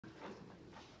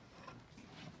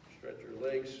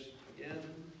legs again.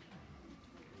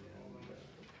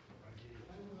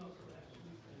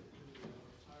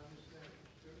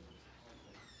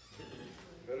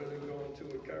 Better than going to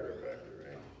a chiropractor,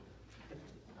 right?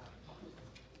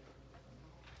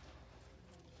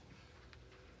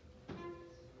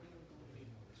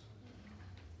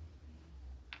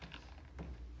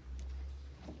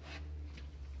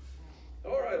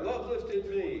 All right, love lifted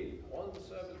me.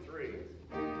 173.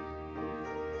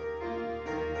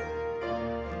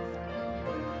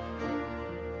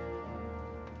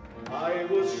 I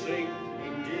was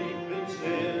sinking deep in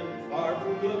sin, far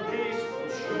from the peaceful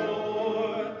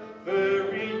shore,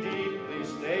 very deeply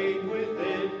stained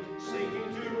within, seeking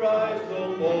to rise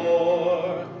no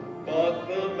more. But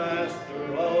the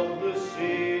master of the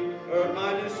sea heard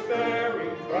my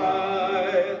despairing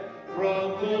cry.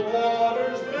 From the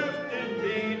waters lifted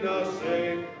me, now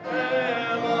safe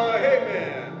am I.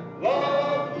 Amen.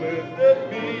 Love lifted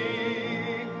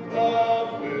me,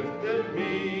 love lifted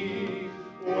me.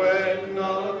 When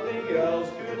nothing else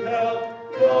could help,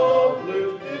 love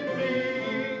lifted me,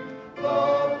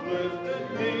 love lifted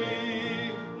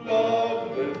me,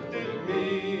 love lifted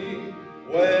me.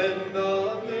 When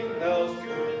nothing else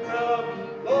could help,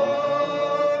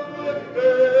 love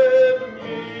lifted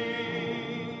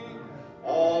me.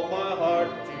 All my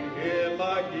heart to Him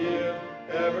I give,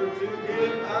 ever to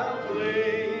Him I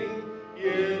cling.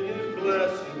 In His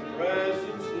blessed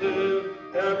presence live,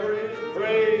 ever His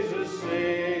praises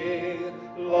sing.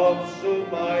 Love so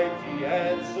mighty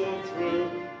and so true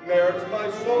merits my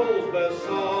soul's best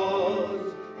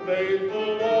songs.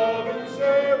 Faithful love and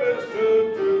service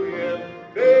true to Him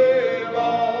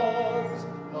belongs.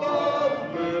 Love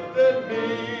lifted me,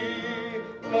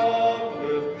 love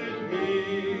lifted me.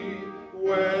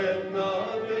 When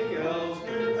nothing else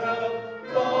could help,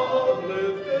 love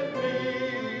lifted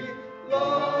me,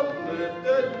 love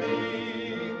lifted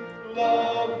me,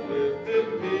 love lifted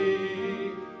me.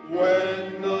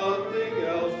 When nothing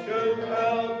else could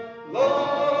help,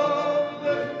 love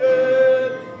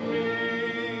lifted me.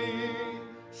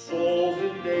 Souls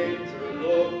in danger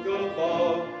look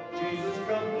above, Jesus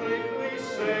completely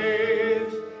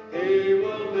saves. He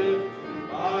will lift you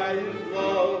by His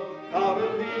love out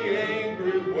of the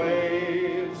angry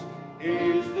waves.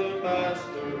 He's the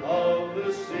master of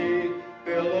the sea,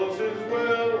 billows His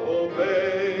will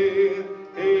obey.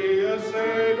 He, a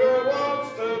Savior, wants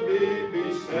to be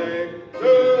saved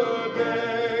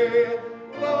today.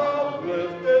 Love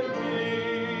lifted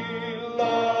me,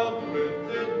 love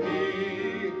lifted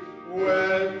me.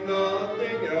 When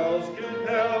nothing else could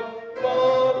help,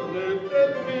 love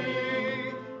lifted me,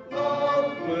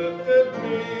 love lifted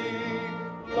me,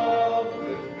 love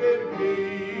lifted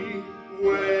me.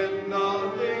 When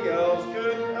nothing else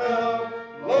could help,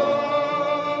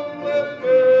 love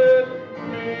lifted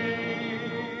me.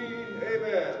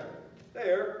 Amen.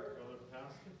 There.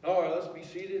 All right, let's be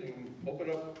seated and open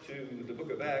up to the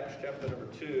book of Acts, chapter number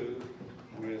 2,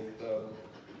 with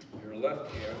your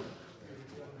left hand,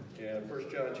 and 1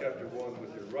 John chapter 1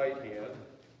 with your right hand.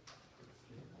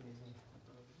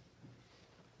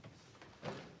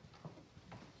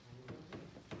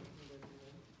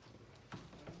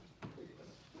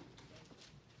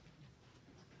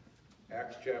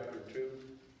 Acts chapter 2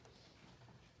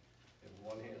 in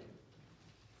one hand.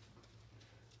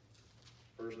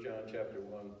 1 John chapter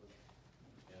 1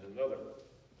 and another.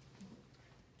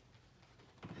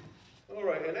 All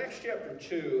right, in Acts chapter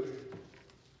 2,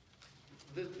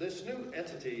 this new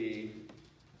entity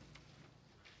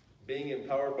being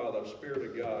empowered by the Spirit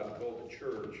of God called the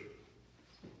church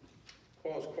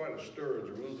caused quite a stir in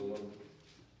Jerusalem.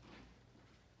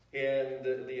 And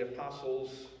the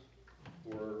apostles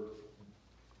were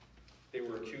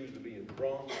accused of being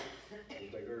drunk,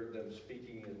 because they heard them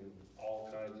speaking in all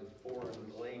kinds of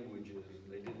foreign languages.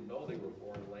 They didn't know they were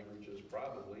foreign languages,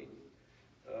 probably,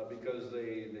 because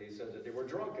they said that they were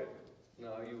drunken.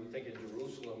 Now, you would think in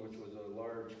Jerusalem, which was a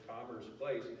large commerce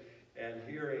place, and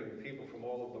hearing people from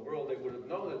all over the world, they would have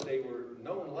known that they were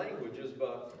known languages,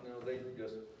 but they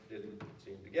just didn't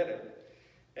seem to get it.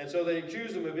 And so they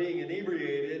accused them of being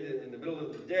inebriated in the middle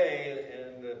of the day,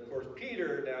 and of course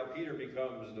Peter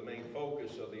becomes the main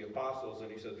focus of the apostles, and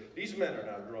he says, these men are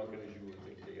not drunken as you would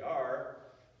think they are.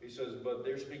 He says, but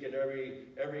they're speaking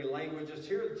every language that's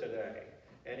here today.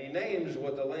 And he names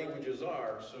what the languages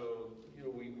are, so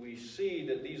we see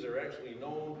that these are actually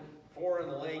known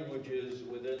foreign languages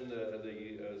within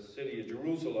the city of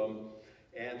Jerusalem,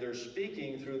 and they're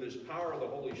speaking through this power of the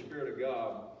Holy Spirit of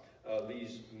God,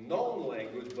 these known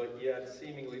language, but yet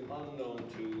seemingly unknown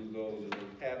to those who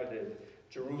inhabited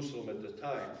Jerusalem at the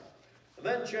time. And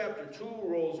then chapter 2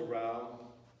 rolls around,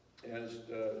 And it's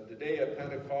the day of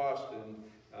Pentecost, and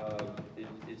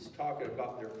it's talking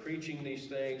about they're preaching these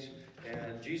things.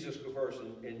 And Jesus, of course,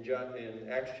 in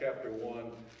Acts chapter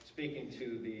 1, speaking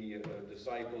to the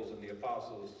disciples and the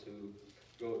apostles to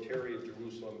go tarry at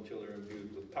Jerusalem until they're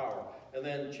imbued with power. And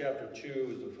then chapter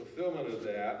 2 is the fulfillment of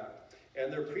that.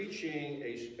 And they're preaching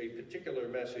a particular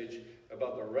message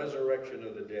about the resurrection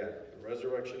of the dead, the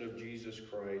resurrection of Jesus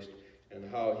Christ, and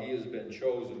how he has been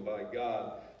chosen by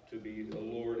God to be the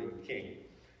Lord and King.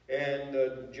 And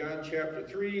John chapter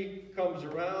 3 comes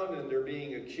around, and they're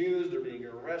being accused, they're being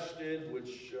arrested,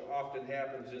 which often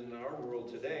happens in our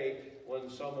world today when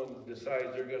someone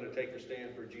decides they're going to take a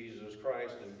stand for Jesus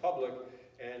Christ in public,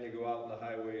 and they go out in the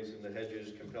highways and the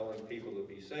hedges compelling people to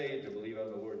be saved, to believe on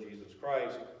the Lord Jesus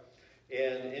Christ.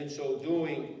 And in so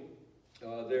doing,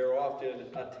 they're often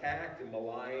attacked and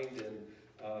maligned and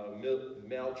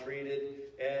maltreated.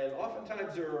 And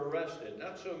oftentimes they're arrested,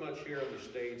 not so much here in the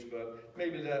States, but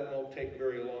maybe that won't take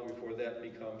very long before that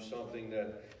becomes something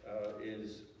that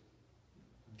is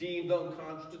deemed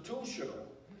unconstitutional.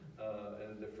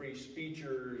 And the free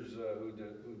speechers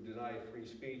who deny free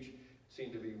speech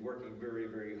seem to be working very,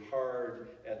 very hard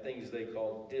at things they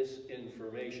call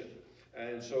disinformation.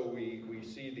 And so we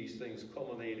see these things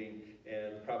culminating,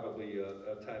 and probably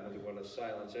a time when they want to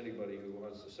silence anybody who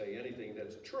wants to say anything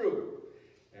that's true.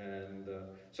 And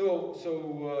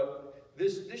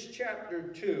this chapter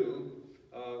 2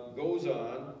 goes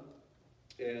on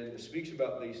and speaks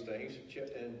about these things.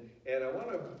 And I want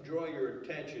to draw your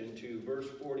attention to verse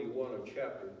 41 of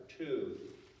chapter 2.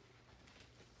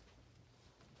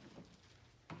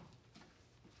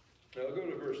 Now I'll go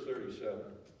to verse 37.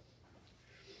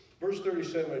 Verse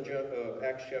 37 of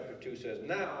Acts chapter 2 says,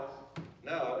 Now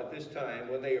at this time,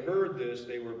 when they heard this,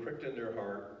 they were pricked in their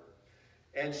heart,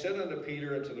 and said unto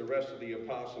Peter and to the rest of the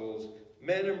apostles,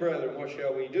 Men and brethren, what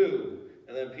shall we do?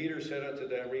 And then Peter said unto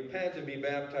them, Repent and be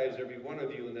baptized every one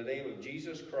of you in the name of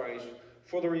Jesus Christ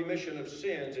for the remission of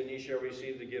sins, and ye shall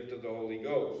receive the gift of the Holy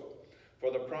Ghost.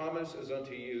 For the promise is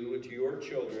unto you and to your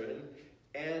children,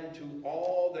 and to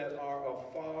all that are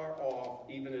afar off,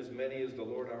 even as many as the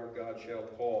Lord our God shall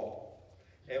call.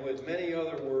 And with many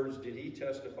other words did he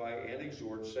testify and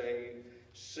exhort, saying,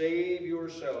 Save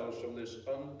yourselves from this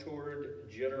untoward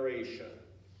generation.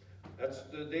 That's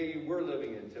the day we're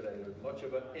living in today. There's much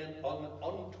of an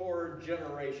untoward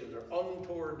generation. They're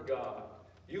untoward God.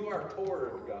 You are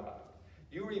toward God.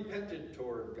 You repented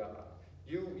toward God.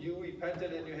 You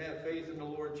repented and you have faith in the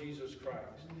Lord Jesus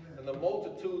Christ. And the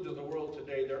multitudes of the world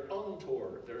today, they're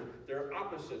untoward. They're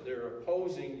opposite. They're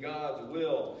opposing God's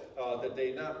will that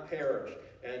they not perish.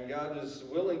 And God is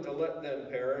willing to let them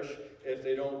perish if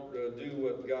they don't do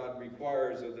what God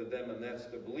requires of them, and that's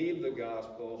to believe the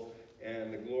gospel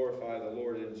and to glorify the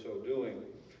Lord in so doing.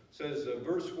 It says,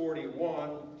 verse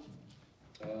 41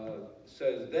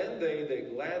 says, Then they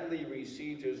gladly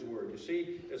received his word. You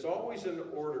see, it's always in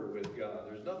order with God.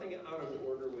 There's nothing out of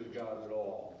order with God at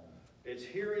all. It's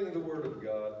hearing the word of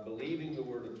God, believing the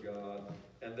word of God,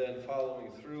 and then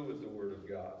following through with the word of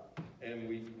God. And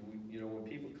we when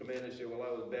people come in and say, well,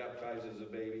 I was baptized as a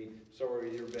baby,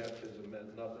 sorry, your baptism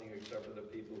meant nothing except for the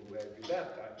people who had you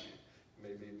baptized.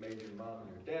 Maybe it made your mom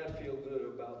and your dad feel good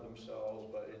about themselves,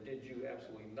 but it did you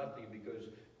absolutely nothing because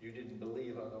you didn't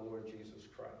believe on the Lord Jesus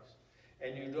Christ.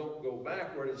 And you don't go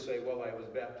backward and say, well, I was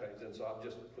baptized, and so I'll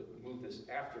just move this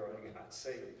after I got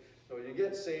saved. So you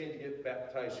get saved, you get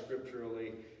baptized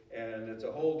scripturally, and it's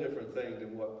a whole different thing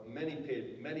than what many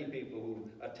people who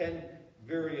attend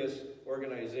various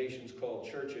organizations called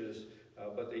churches,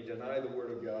 but they deny the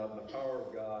word of God and the power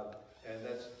of God, and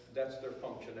that's their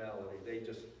functionality. They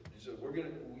just say,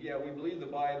 we believe the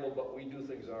Bible, but we do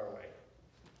things our way.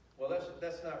 Well,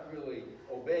 that's not really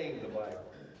obeying the Bible.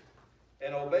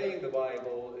 And obeying the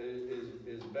Bible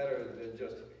is better than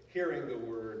just hearing the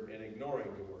word and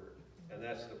ignoring the word. And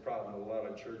that's the problem a lot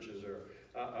of churches are.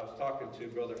 I was talking to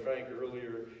Brother Frank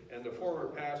earlier, and the former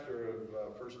pastor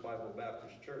of First Bible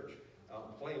Baptist Church out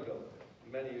in Plainville.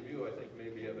 Many of you, I think,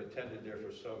 maybe have attended there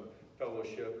for some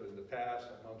fellowship in the past.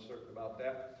 I'm uncertain about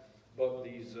that. But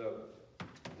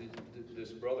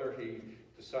this brother, he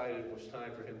decided it was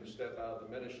time for him to step out of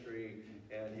the ministry,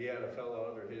 and he had a fellow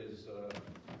under his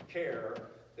care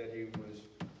that he was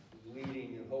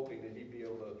leading and hoping that he'd be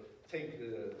able to take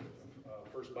the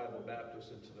First Bible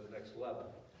Baptist into the next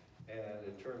level. And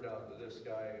it turned out that this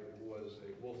guy was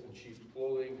a wolf in sheep's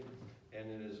clothing, and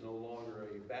it is no longer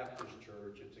a Baptist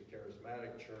church, it's a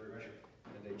charismatic church,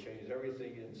 and they changed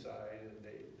everything inside, and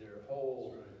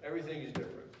everything is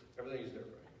different. Everything is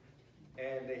different.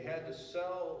 And they had to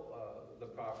sell the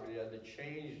property,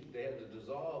 they had to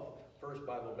dissolve First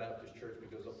Bible Baptist Church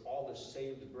because of all his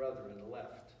saved brethren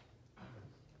left.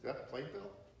 Is that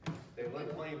Plainville? They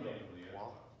left Plainville.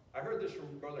 Wow. I heard this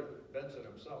from Brother Benson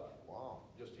himself. Wow.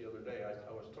 Just the other day.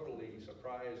 I was totally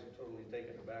surprised and totally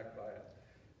taken aback by it.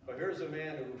 But here's a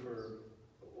man who for,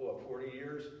 40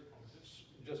 years,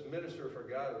 just ministered for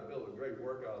God and built a great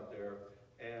work out there.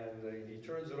 And he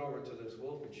turns it over to this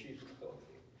wolf in sheep's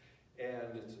clothing.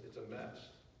 And it's a mess.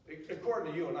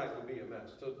 According to you and I, it would be a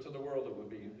mess. To the world, it would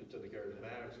be, to the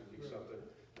charismatics, it would be something.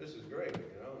 This is great,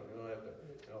 you know. You don't have to,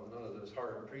 none of this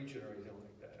hard preaching or anything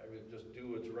like that. I mean, just do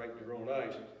what's right in your own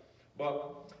eyes.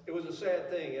 But it was a sad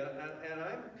thing, and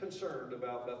I'm concerned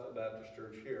about Bethel Baptist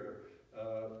Church here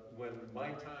when my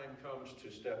time comes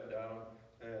to step down,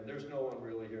 and there's no one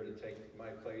really here to take my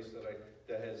place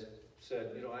that has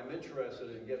said, I'm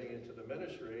interested in getting into the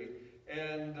ministry,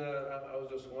 and I was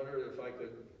just wondering if I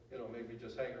could, maybe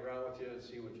just hang around with you and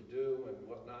see what you do and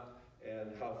whatnot,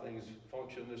 and how things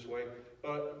function this way.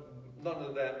 But none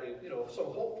of that, some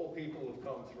hopeful people have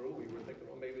come through. We were thinking,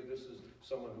 well, maybe this is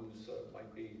someone who's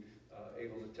might be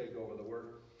able to take over the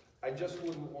work. I just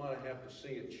wouldn't want to have to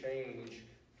see it change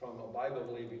from a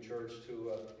Bible-believing church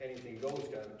to anything goes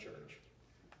kind of church.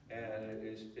 And it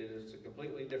is a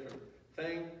completely different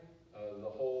thing. The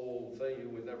whole thing you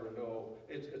would never know.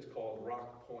 It's called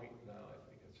Rock Point now. I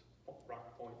think it's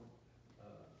Rock Point.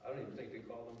 I don't even think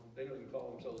they don't even call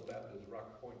themselves Baptist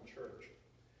Rock Point Church,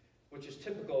 which is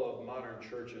typical of modern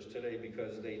churches today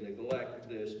because they neglect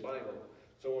this Bible.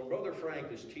 So when Brother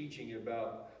Frank is teaching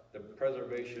about the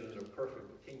preservation of the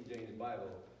perfect King James Bible,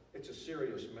 it's a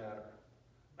serious matter.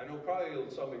 I know probably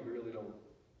some of you really don't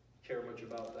care much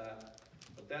about that,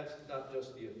 but that's not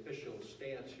just the official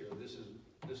stance here.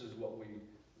 This is what we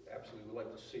absolutely would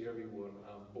like to see everyone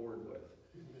on board with.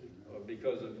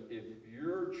 Because if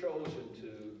you're chosen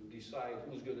to decide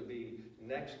who's going to be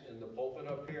next in the pulpit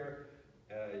up here,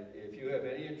 if you have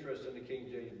any interest in the King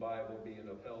James Bible being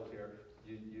upheld here,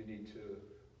 you need to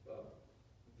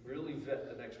really vet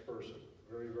the next person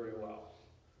very, very well.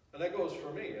 And that goes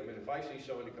for me. I mean, if I see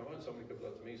somebody come in, somebody comes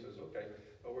up to me and says, okay,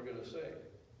 what we're going to say.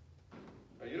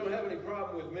 Now, you don't have any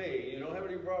problem with me. You don't have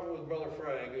any problem with Brother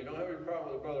Frank. You don't have any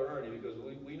problem with Brother Ernie because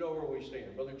we know where we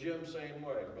stand. Brother Jim, same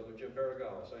way. Brother Jim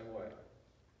Paragallo, same way.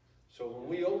 So when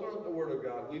we open up the Word of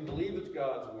God, we believe it's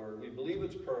God's Word. We believe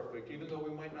it's perfect, even though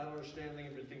we might not understand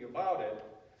everything about it.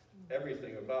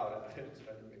 Everything about it.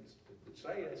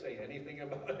 Say anything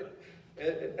about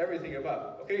it. Everything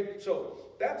about it. Okay, so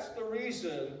that's the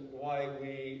reason why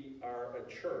we are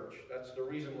a church. That's the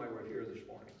reason why we're here this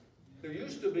morning. There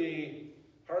used to be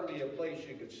hardly a place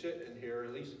you could sit in here.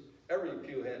 At least every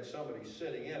pew had somebody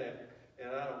sitting in it.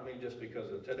 And I don't mean just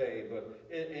because of today, but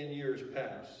in years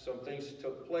past. Some things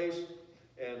took place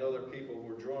and other people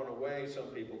were drawn away. Some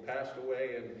people passed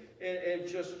away, and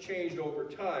it just changed over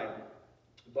time.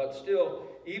 But still,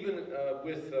 even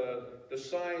with the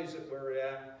size that we're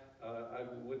at, I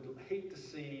would hate to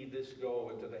see this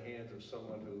go into the hands of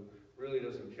someone who really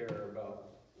doesn't care about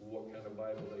what kind of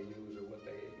Bible they use or what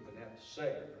they even have to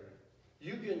say.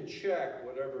 You can check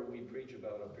whatever we preach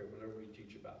about up here, whatever we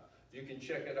teach about. You can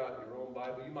check it out in your own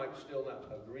Bible. You might still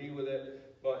not agree with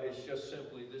it, but it's just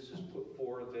simply this is put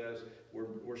forth as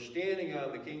we're standing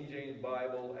on the King James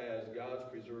Bible as God's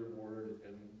preserved word,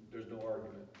 and there's no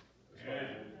argument.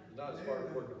 Not as far as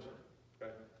we're concerned.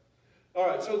 Okay. All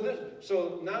right.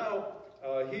 So now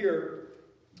here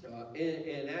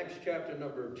in Acts chapter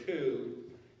number 2,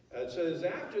 it says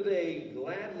after they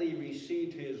gladly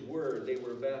received His word, they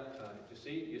were baptized.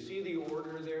 You see the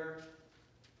order there.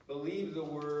 Believe the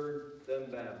word, then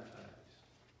baptize.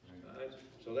 Right?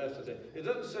 So that's the thing. It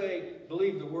doesn't say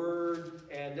believe the word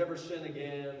and never sin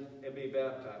again and be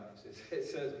baptized. It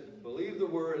says believe the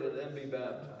word and then be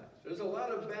baptized. There's a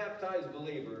lot of baptized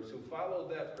believers who followed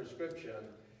that prescription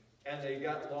and they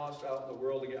got lost out in the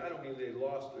world again. I don't mean they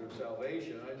lost their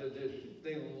salvation.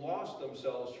 They lost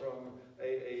themselves from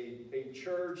a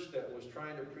church that was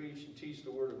trying to preach and teach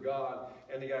the word of God,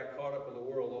 and they got caught up in the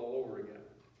world all over again.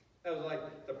 That was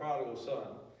like the prodigal son.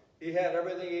 He had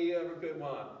everything he ever could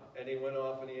want, and he went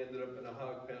off and he ended up in a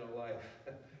hog pen of life.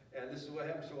 And this is what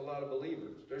happens to a lot of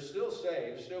believers. They're still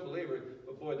saved, still believers,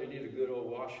 but boy, they need a good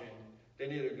old washing. They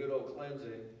need a good old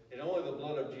cleansing. And only the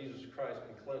blood of Jesus Christ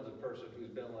can cleanse a person who's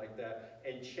been like that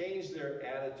and change their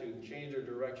attitude, change their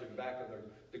direction back in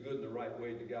the good and the right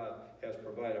way that God has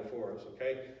provided for us,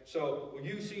 okay? So when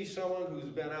you see someone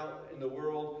who's been out in the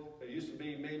world, there used to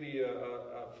be maybe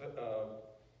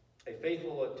a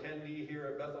faithful attendee here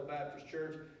at Bethel Baptist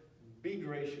Church, be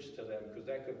gracious to them, because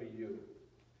that could be you.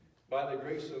 By the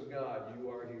grace of God, you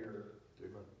are here.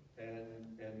 Amen.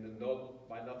 And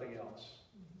by nothing else.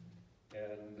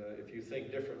 And if you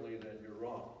think differently, then you're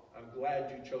wrong. I'm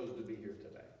glad you chose to be here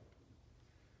today.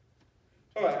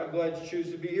 All right, I'm glad you choose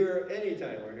to be here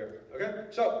anytime we're here. Okay?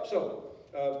 So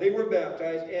they were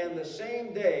baptized, and the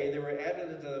same day they were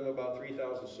added to them about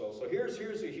 3,000 souls. So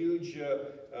here's a huge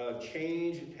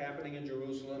change happening in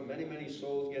Jerusalem. Many, many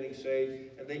souls getting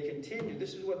saved, and they continued.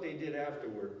 This is what they did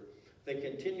afterward. They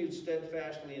continued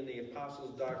steadfastly in the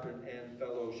apostles' doctrine and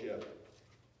fellowship,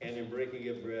 and in breaking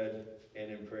of bread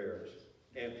and in prayers.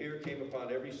 And fear came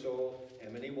upon every soul,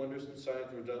 and many wonders and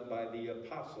signs were done by the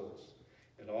apostles.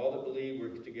 And all that believed were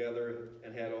together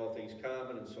and had all things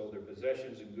common, and sold their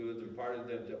possessions and goods, and parted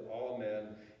them to all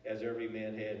men, as every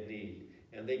man had need.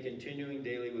 And they, continuing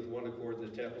daily with one accord in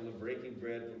the temple, and breaking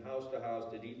bread from house to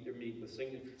house, did eat their meat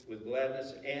with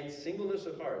gladness and singleness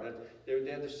of heart. They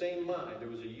had the same mind. There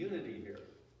was a unity here.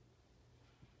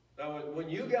 Now, when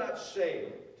you got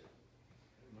saved,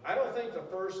 I don't think the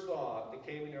first thought that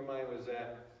came in your mind was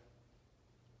that,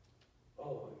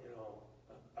 oh, you know,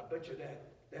 I bet you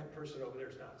that person over there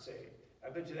is not saved. I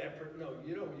bet you that person, no,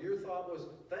 you know, your thought was,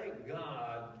 thank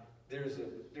God there's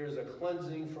a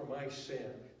cleansing for my sin.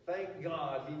 Thank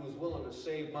God he was willing to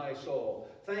save my soul.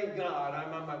 Thank God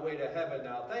I'm on my way to heaven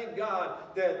now. Thank God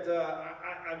that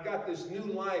I've got this new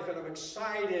life and I'm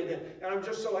excited and I'm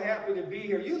just so happy to be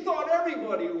here. You thought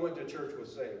everybody who went to church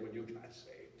was saved when you got saved.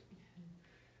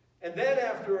 And then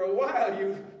after a while,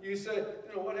 you said,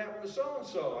 you know, what happened to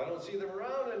so-and-so? I don't see them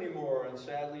around anymore. And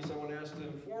sadly, someone has to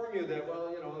inform you that,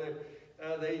 well, you know,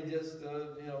 they just,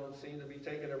 you know, seem to be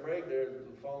taking a break. They're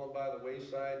falling by the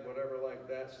wayside, whatever like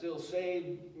that. Still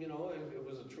saved, you know, if it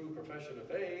was a true profession of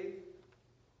faith.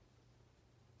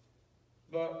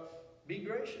 But be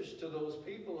gracious to those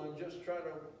people and just try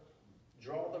to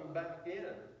draw them back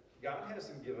in. God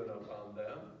hasn't given up on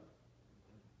them.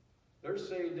 They're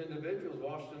saved individuals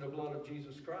washed in the blood of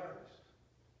Jesus Christ.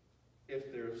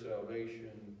 If their salvation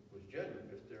was genuine,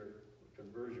 if their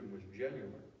conversion was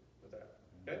genuine with that.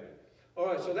 Okay? All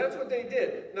right, so that's what they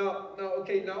did. Now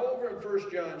over in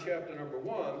 1 John chapter number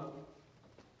 1.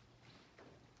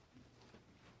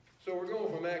 So we're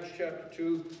going from Acts chapter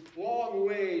 2, long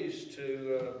ways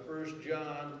to 1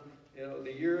 John. You know,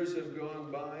 the years have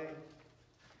gone by,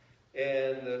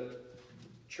 and the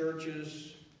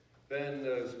churches been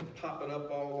popping up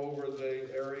all over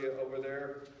the area over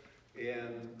there,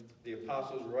 and the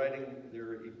apostles writing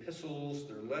their epistles,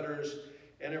 their letters.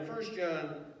 And in 1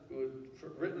 John,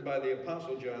 written by the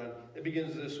apostle John, it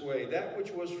begins this way: that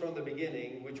which was from the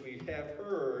beginning, which we have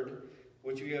heard,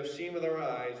 which we have seen with our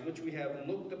eyes, which we have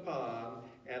looked upon,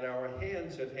 and our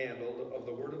hands have handled of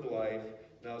the word of life.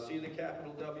 Now see the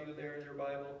capital W there in your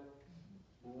Bible?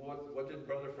 What did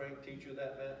Brother Frank teach you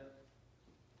that meant?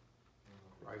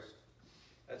 Christ.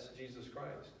 That's Jesus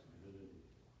Christ.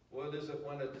 What is it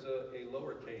when it's a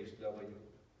lowercase w?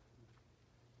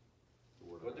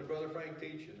 What did Brother Frank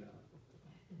teach you now?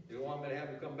 You don't want me to have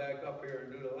him come back up here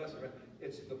and do the lesson.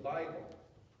 It's the Bible.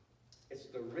 It's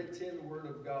the written Word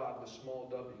of God, the small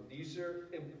w. These are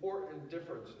important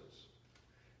differences.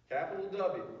 Capital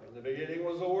W, in the beginning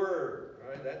was the Word.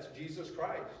 Right? That's Jesus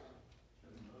Christ.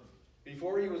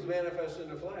 Before he was manifest in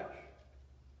the flesh.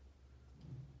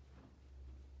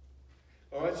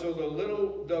 All right, so the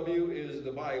little w is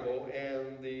the Bible,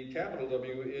 and the capital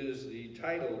W is the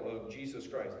title of Jesus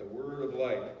Christ, the Word of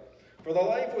Life. For the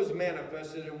life was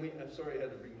manifested, and I'm sorry I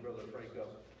had to bring Brother Frank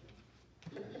up.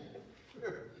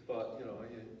 But, you know,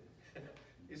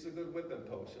 he's a good whipping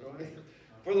post, you know what I mean?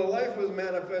 For the life was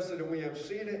manifested, and we have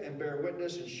seen it, and bear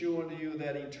witness, and shew unto you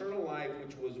that eternal life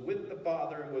which was with the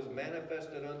Father and was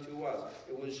manifested unto us.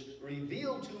 It was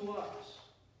revealed to us.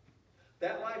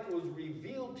 That life was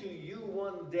revealed to you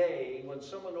one day when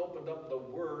someone opened up the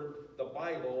Word, the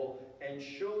Bible, and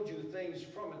showed you things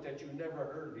from it that you never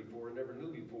heard before, never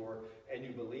knew before, and you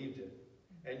believed it.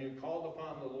 And you called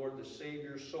upon the Lord to save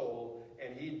your soul,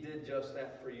 and he did just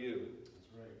that for you. That's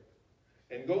right.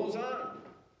 And goes on.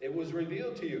 It was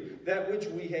revealed to you. That which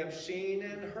we have seen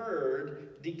and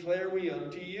heard declare we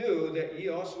unto you, that ye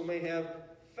also may have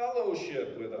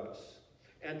fellowship with us.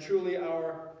 And truly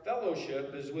our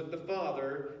fellowship is with the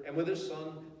Father and with his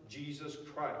Son, Jesus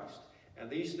Christ.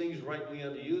 And these things write we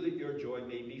unto you, that your joy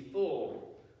may be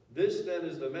full. This then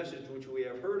is the message which we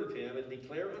have heard of him, and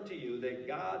declare unto you that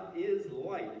God is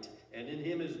light, and in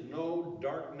him is no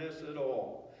darkness at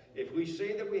all. If we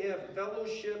say that we have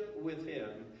fellowship with him,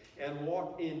 and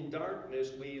walk in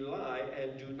darkness, we lie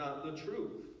and do not the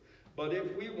truth. But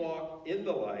if we walk in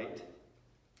the light,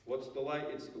 what's the light?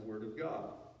 It's the Word of God.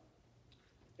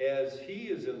 As he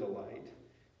is in the light,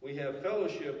 we have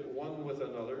fellowship one with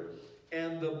another,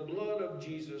 and the blood of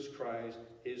Jesus Christ,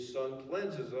 his Son,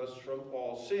 cleanses us from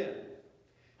all sin.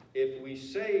 If we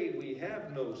say we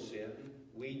have no sin,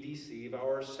 we deceive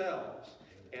ourselves,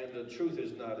 and the truth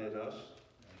is not in us.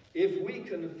 If we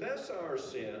confess our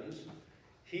sins,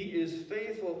 he is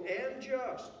faithful and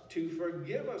just to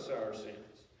forgive us our sins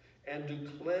and to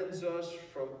cleanse us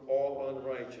from all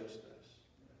unrighteousness.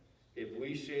 If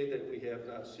we say that we have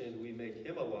not sinned, we make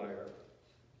him a liar,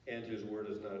 and his word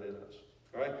is not in us.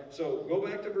 All right, so go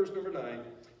back to verse number 9.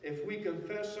 If we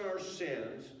confess our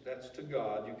sins, that's to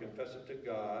God, you confess it to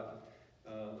God,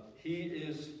 he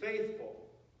is faithful,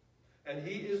 and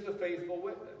he is the faithful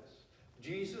witness.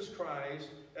 Jesus Christ,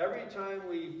 every time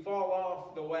we fall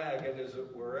off the wagon, as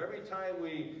it were, every time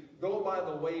we go by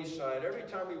the wayside, every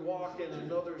time we walk in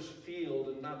another's field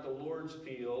and not the Lord's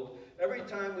field, every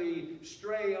time we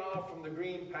stray off from the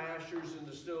green pastures and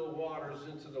the still waters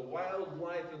into the wild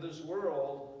life of this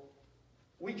world,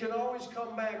 we can always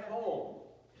come back home.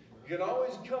 You can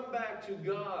always come back to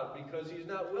God, because he's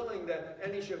not willing that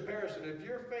any should perish. And if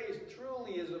your faith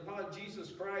truly is upon Jesus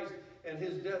Christ and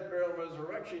his death, burial, and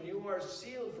resurrection, you are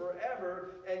sealed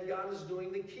forever, and God is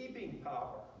doing the keeping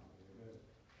power. Amen.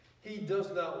 He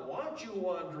does not want you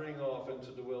wandering off into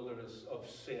the wilderness of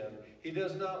sin. He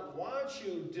does not want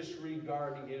you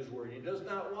disregarding his word. He does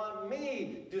not want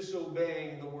me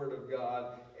disobeying the word of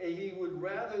God. He would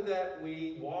rather that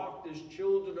we walked as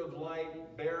children of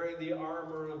light, bearing the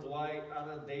armor of light on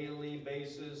a daily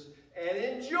basis and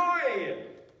enjoying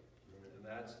it. And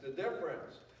that's the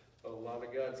difference. But a lot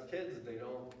of God's kids, they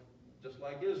don't, just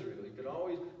like Israel. You can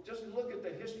always, just look at the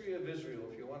history of Israel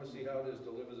if you want to see how it is to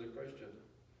live as a Christian.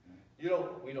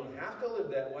 We don't have to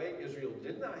live that way. Israel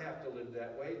did not have to live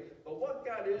that way. But what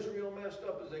got Israel messed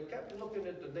up is they kept looking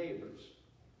at the neighbors.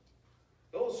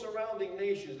 Those surrounding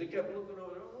nations, they kept looking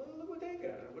over there. Oh, look what they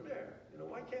got over there.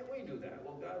 Why can't we do that?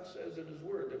 Well, God says in his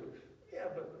word that yeah,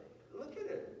 but look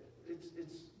at it. It's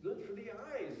good for the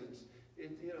eyes.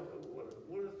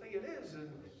 What a thing it is, and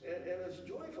it's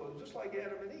joyful, just like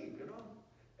Adam and Eve,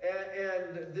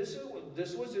 And this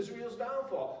was Israel's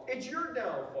downfall. It's your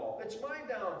downfall. It's my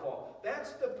downfall.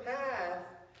 That's the path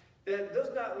that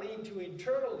does not lead to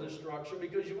eternal destruction,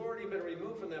 because you've already been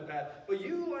removed from that path. But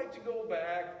you like to go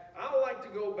back. I like to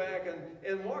go back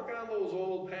and walk on those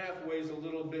old pathways a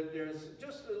little bit. There's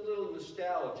just a little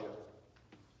nostalgia.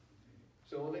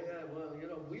 So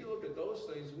we look at those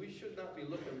things. We should not be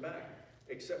looking back,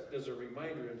 except as a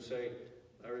reminder, and say,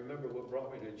 I remember what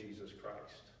brought me to Jesus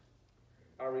Christ.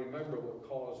 I remember what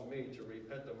caused me to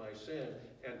repent of my sin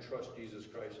and trust Jesus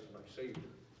Christ as my Savior.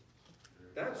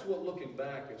 That's what looking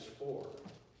back is for.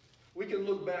 We can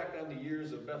look back on the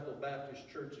years of Bethel Baptist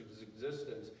Church's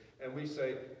existence, and we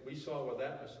say, we saw where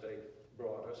that mistake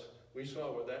brought us. We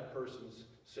saw where that person's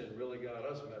sin really got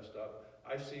us messed up.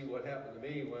 I see what happened to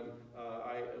me when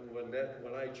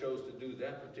I chose to do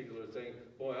that particular thing.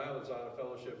 Boy, I was out of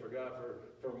fellowship for God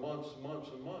for months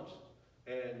and months.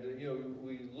 And,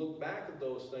 we look back at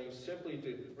those things simply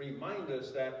to remind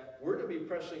us that we're to be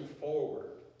pressing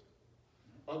forward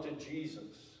unto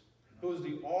Jesus, who is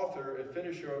the author and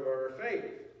finisher of our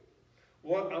faith.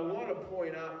 What I want to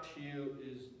point out to you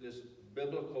is this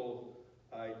biblical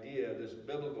idea, this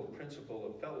biblical principle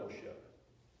of fellowship.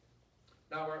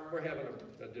 Now, we're having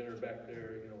a dinner back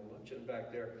there, luncheon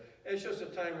back there. And it's just a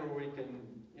time where we can,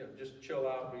 just chill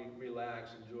out,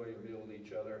 relax, enjoy a meal with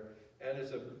each other. And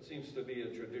it seems to be a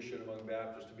tradition among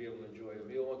Baptists to be able to enjoy a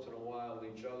meal once in a while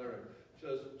with each other,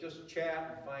 and just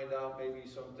chat and find out maybe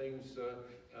some things,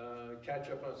 catch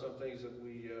up on some things that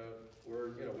we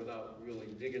were, without really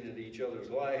digging into each other's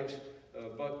lives.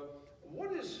 But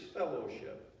what is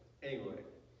fellowship anyway?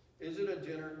 Is it a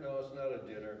dinner? No, it's not a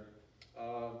dinner.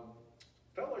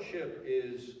 Fellowship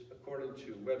is, according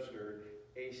to Webster,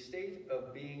 a state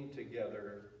of being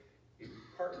together, a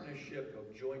partnership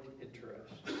of joint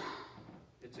interest.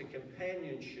 It's a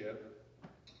companionship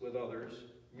with others,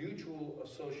 mutual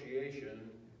association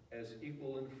as on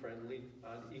equal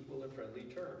and friendly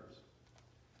terms.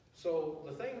 So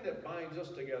the thing that binds us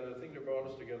together, the thing that brought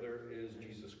us together, is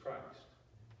Jesus Christ.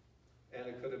 And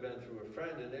it could have been through a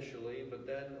friend initially, but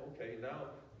then, okay,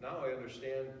 now I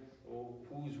understand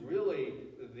who's really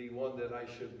the one that I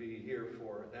should be here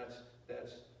for, and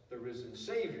that's the risen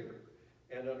Savior.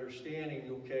 And understanding,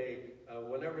 okay,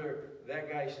 whenever that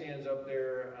guy stands up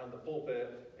there on the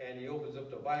pulpit and he opens up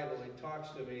the Bible and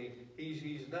talks to me,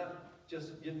 he's not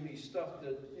just giving me stuff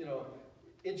that,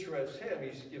 interests him.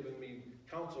 He's giving me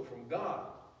counsel from God.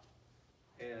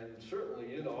 And certainly,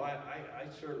 I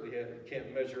certainly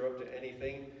can't measure up to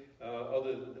anything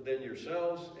other than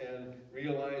yourselves, and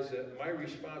realize that my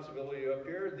responsibility up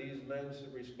here, these men's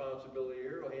responsibility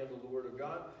here, will handle the Word of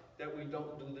God. that we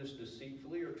don't do this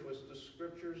deceitfully or twist the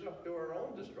scriptures up to our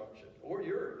own destruction or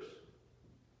yours.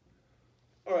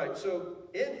 All right, so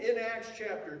in Acts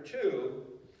chapter 2,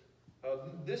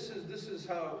 this is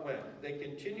how it went. They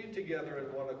continued together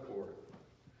in one accord.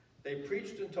 They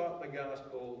preached and taught the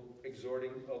gospel,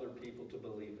 exhorting other people to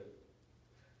believe it.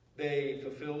 They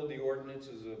fulfilled the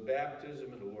ordinances of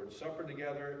baptism and the Lord's Supper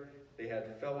together. They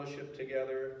had fellowship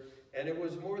together. And it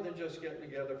was more than just getting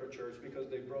together for church, because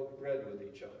they broke bread with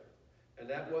each other. And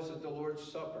that wasn't the Lord's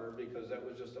Supper, because that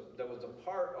was a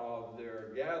part of their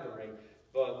gathering.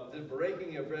 But the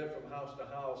breaking of bread from house to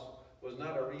house was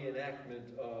not a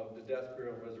reenactment of the death,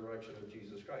 burial, and resurrection of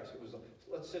Jesus Christ. It was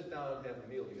let's sit down and have a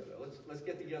meal together. Let's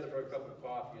get together for a cup of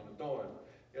coffee and a donut,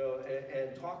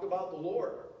 and talk about the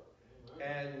Lord.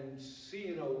 And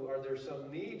see, are there some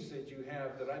needs that you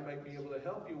have that I might be able to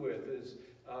help you with? Is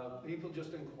people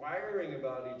just inquiring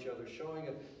about each other, showing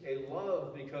a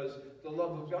love, because the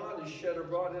love of God is shed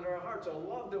abroad in our hearts, a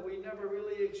love that we never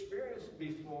really experienced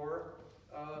before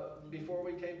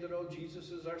we came to know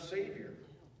Jesus as our Savior.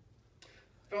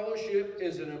 Fellowship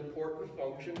is an important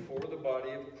function for the body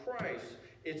of Christ.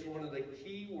 It's one of the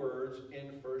key words in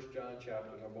 1 John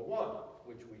chapter number 1,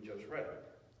 which we just read.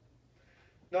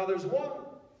 Now, there's one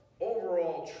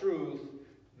overall truth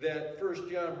that 1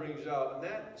 John brings out, and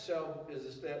that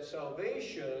is that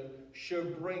salvation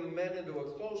should bring men into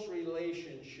a close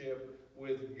relationship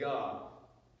with God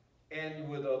and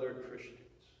with other Christians.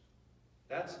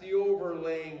 That's the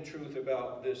overlaying truth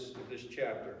about this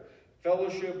chapter.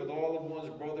 Fellowship with all of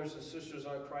one's brothers and sisters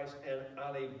on Christ and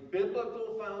on a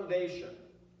biblical foundation.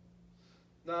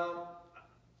 Now,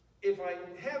 if I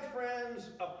have friends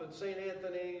up at St.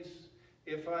 Anthony's,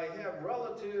 if I have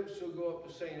relatives who go up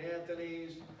to St.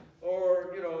 Anthony's,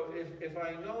 or, if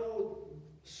I know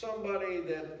somebody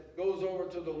that goes over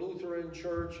to the Lutheran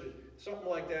church, something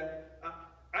like that,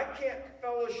 I can't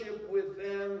fellowship with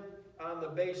them on the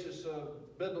basis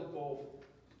of biblical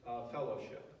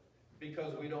fellowship,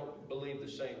 because we don't believe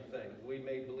the same thing. We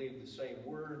may believe the same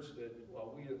words that,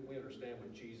 we understand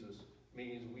what Jesus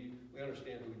means. We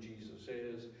understand who Jesus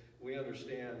is. We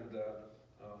understand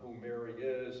who Mary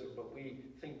is, but we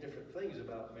think different things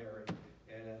about Mary,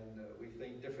 and we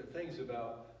think different things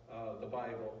about the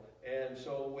Bible. And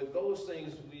so with those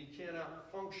things, we cannot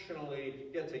functionally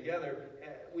get together.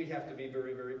 We'd have to be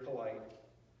very, very polite.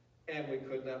 And we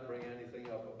could not bring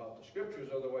anything up about the scriptures,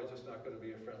 otherwise it's not going to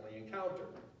be a friendly encounter.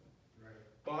 Right.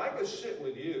 But I could sit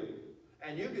with you,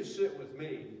 and you could sit with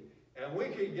me, and we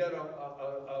could get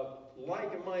a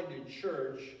like-minded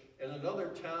church in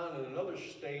another town, in another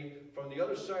state, from the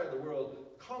other side of the world,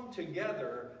 come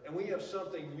together, and we have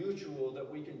something mutual that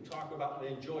we can talk about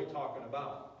and enjoy talking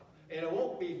about. And it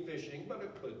won't be fishing, but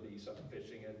it could be some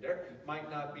fishing in there. Might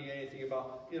not be anything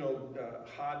about,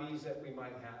 hobbies that we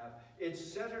might have. It's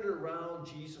centered around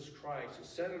Jesus Christ. It's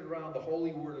centered around the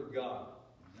Holy Word of God.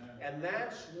 Amen. And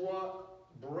that's what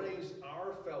brings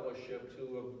our fellowship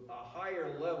to a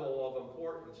higher level of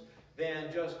importance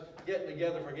than just getting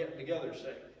together for getting together's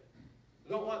sake.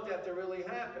 We don't want that to really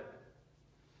happen.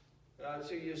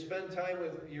 So you spend time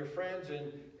with your friends,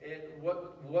 and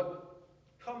what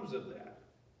comes of that?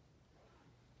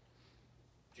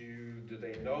 Do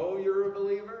they know you're a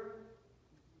believer?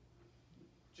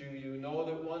 Do you know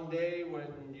that one day when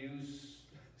you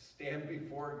stand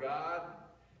before God,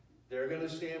 they're going to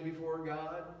stand before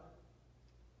God,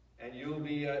 and you'll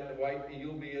be at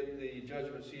the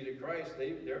judgment seat of Christ?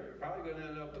 They're probably going to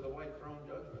end up with a white throne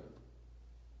judgment.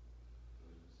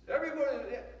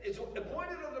 Everybody, it's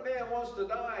appointed unto man once to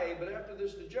die, but after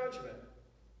this the judgment.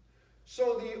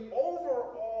 So the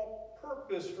overall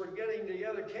purpose for getting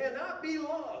together cannot be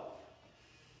love.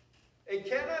 It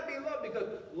cannot be love, because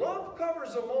love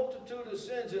covers a multitude of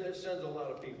sins, and it sends a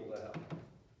lot of people to hell.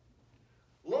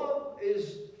 Love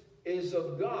is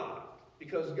of God,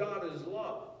 because God is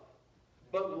love.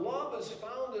 But love is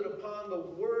founded upon the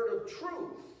word of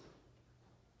truth.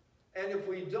 And if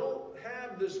we don't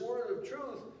have this word of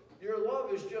truth, your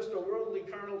love is just a worldly,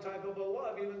 carnal type of a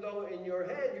love, even though in your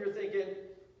head you're thinking,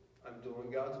 I'm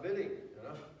doing God's bidding,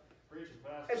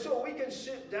 And so we can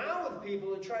sit down with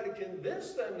people and try to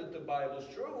convince them that the Bible's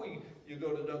true. You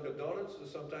go to Dunkin' Donuts, and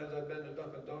sometimes I've been to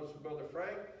Dunkin' Donuts with Brother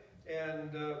Frank, and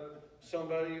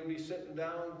somebody will be sitting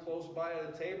down close by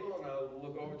at a table, and I'll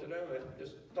look over to them and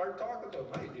just start talking to them.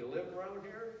 Hey, do you live around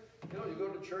here? You go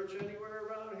to church anywhere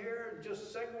around here? It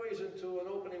just segues into an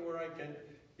opening where I can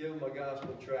give them a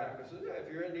gospel tract. I said, yeah,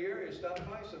 if you're in the area, stop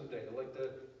by someday. I'd like to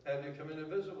have you come in and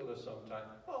visit with us sometime.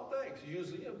 Oh, thanks.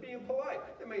 Usually, being polite.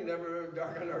 It may never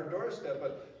darken our doorstep,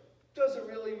 but it doesn't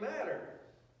really matter.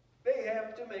 They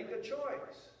have to make a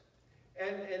choice.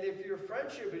 And if your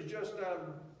friendship is just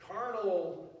on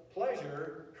carnal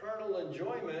pleasure, carnal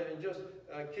enjoyment, and just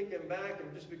kicking back,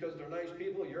 and just because they're nice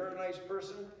people, you're a nice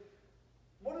person,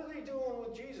 what are they doing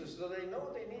with Jesus? Do they know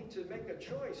they need to make a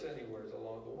choice anywhere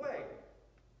along the way?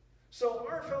 So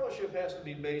our fellowship has to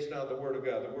be based on the Word of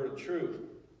God, the Word of truth.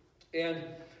 And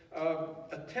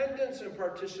attendance and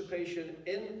participation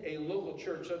in a local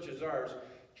church such as ours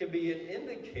can be an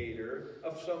indicator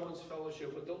of someone's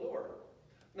fellowship with the Lord.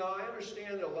 Now, I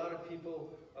understand that a lot of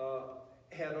people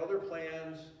had other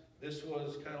plans. This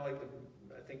was kind of like,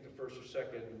 I think the first or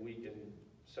second week in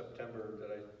September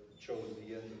that I chose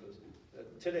the end of this,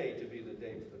 today to be the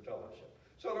day for the fellowship.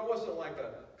 So there wasn't like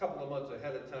a couple of months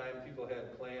ahead of time. People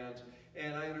had plans,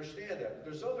 and I understand that.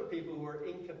 There's other people who are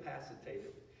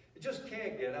incapacitated. They just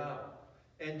can't get out.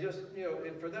 And just,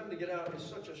 and for them to get out is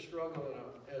such a struggle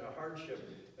and a hardship.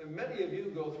 And many of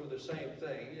you go through the same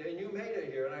thing, and you made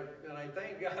it here, and I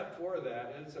thank God for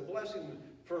that. And it's a blessing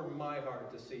for my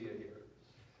heart to see you here.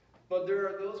 But there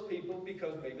are those people,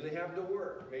 because maybe they have to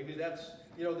work. Maybe that's,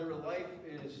 their life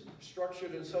is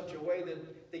structured in such a way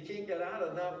that they can't get out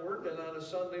of not working on a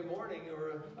Sunday morning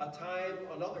or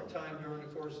another time during the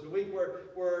course of the week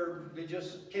where they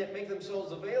just can't make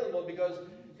themselves available because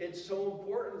it's so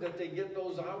important that they get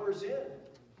those hours in.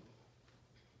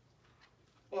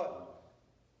 But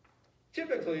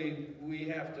typically, we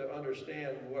have to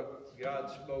understand what God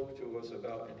spoke to us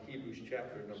about in Hebrews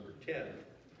chapter number 10.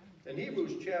 In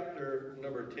Hebrews chapter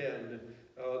number 10,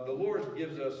 the Lord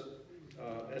gives us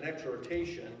an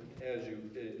exhortation,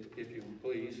 if you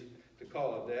please, to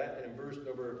call it that. In verse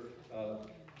number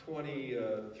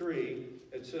 23,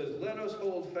 it says, "Let us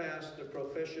hold fast the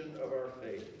profession of our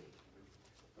faith."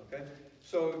 Okay?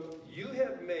 So you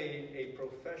have made a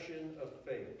profession of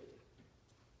faith.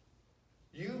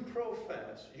 You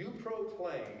profess, you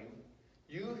proclaim,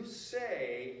 you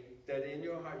say that in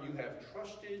your heart you have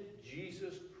trusted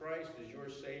Jesus Christ as your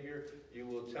Savior. You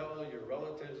will tell your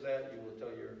relatives that. You will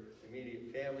tell your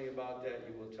immediate family about that.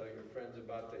 You will tell your friends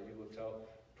about that. You will tell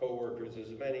co-workers, as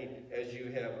many as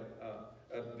you have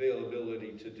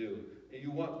availability to do.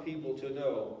 You want people to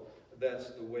know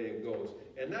that's the way it goes.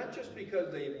 And not just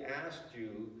because they've asked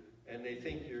you and they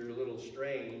think you're a little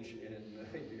strange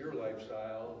in your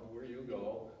lifestyle, where you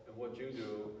go and what you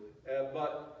do,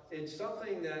 but it's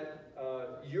something that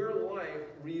your life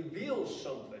reveals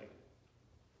something.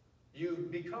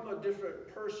 You've become a different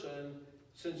person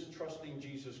since trusting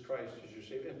Jesus Christ as your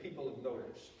Savior, and people have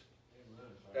noticed.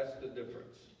 That's the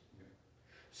difference.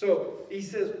 So he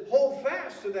says, hold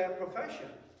fast to that profession.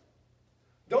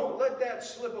 Don't let that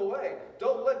slip away.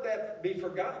 Don't let that be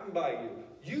forgotten by you.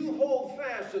 You hold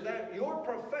fast to that, your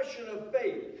profession of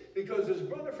faith. Because as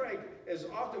Brother Frank has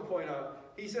often pointed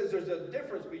out, he says there's a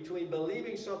difference between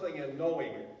believing something and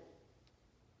knowing it.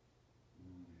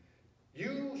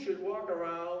 You should walk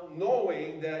around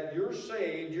knowing that you're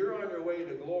saved, you're on your way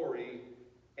to glory,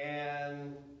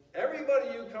 and everybody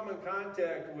you come in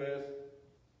contact with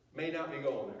may not be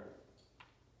going there.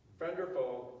 Friend or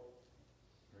foe.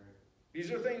 These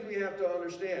are things we have to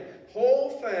understand.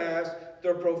 Hold fast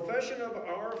the profession of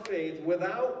our faith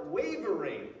without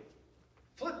wavering,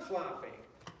 flip-flopping.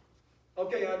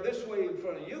 Okay, I'm this way in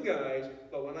front of you guys,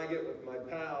 but when I get with my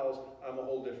pals, I'm a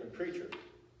whole different creature.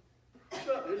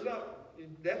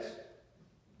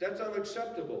 That's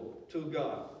unacceptable to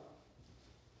God.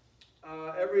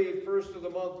 Every first of the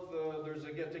month, there's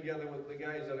a get-together with the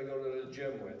guys that I go to the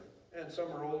gym with. And some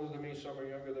are older than me, some are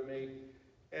younger than me.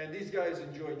 And these guys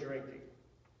enjoy drinking.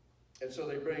 And so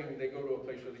they go to a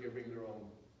place where they can bring their own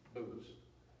booze.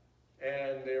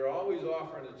 And they're always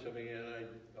offering it to me, and I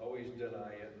always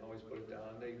deny it and always put it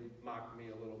down. They mock me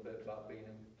a little bit about being,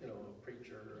 a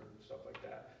preacher and stuff like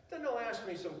that. Then they'll ask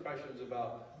me some questions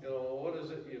about, what is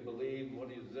it you believe, and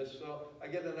what is this? So I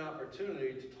get an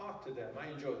opportunity to talk to them. I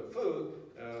enjoy the food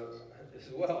as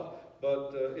well,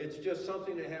 but it's just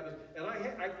something that happens. And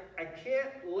I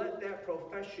can't let that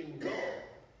profession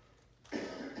go,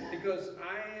 because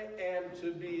I am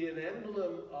to be an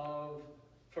emblem of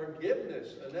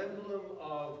forgiveness, an emblem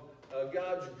of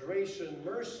God's grace and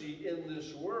mercy in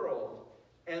this world.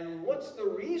 And what's the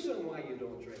reason why you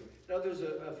don't drink? Now, there's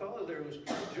a fellow there who's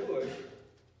Jewish,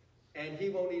 and he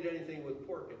won't eat anything with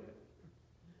pork in it.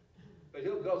 But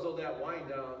he'll guzzle that wine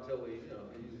down until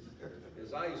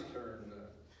his eyes turn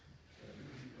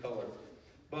color.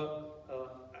 But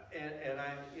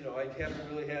I haven't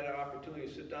really had an opportunity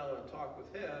to sit down and talk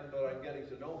with him, but I'm getting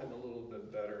to know him a little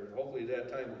bit better. Hopefully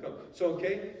that time will come. So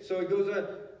he goes on,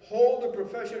 hold the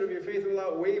profession of your faith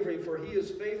without wavering, for he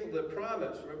is faithful that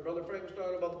promise. Brother Frank was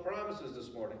talking about the promises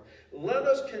this morning. Let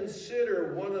us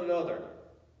consider one another.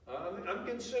 I'm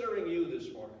considering you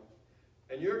this morning.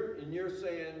 And you're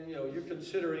saying, you know, you're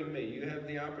considering me. You have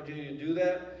the opportunity to do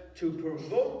that, to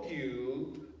provoke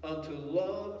you unto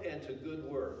love and to good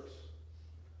works.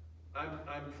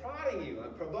 I'm prodding you.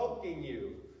 I'm provoking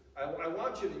you. I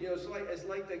want you to, you know, it's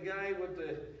like the guy with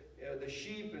the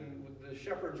sheep and with the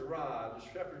shepherd's rod,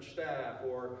 the shepherd's staff,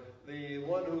 or the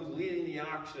one who's leading the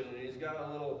oxen, and he's got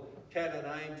a little cat o'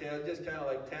 nine tails, just kind of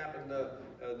like tapping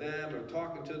them or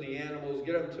talking to the animals,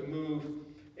 get them to move.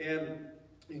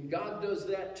 And God does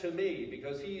that to me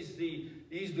because he's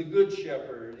the good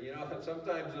shepherd. You know,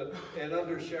 sometimes an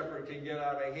under shepherd can get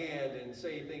out of hand and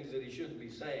say things that he shouldn't be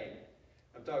saying.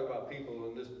 I'm talking about people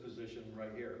in this position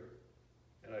right here.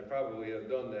 And I probably have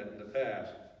done that in the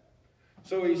past.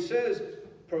 So he says,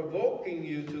 provoking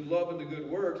you to love and to good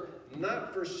works,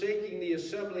 not forsaking the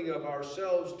assembling of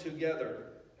ourselves together,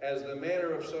 as the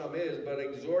manner of some is, but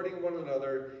exhorting one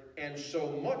another, and so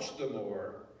much the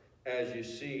more as you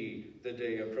see the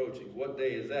day approaching. What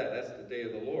day is that? That's the day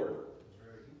of the Lord.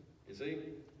 You see?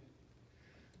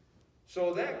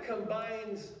 So that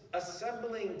combines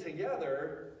assembling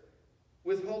together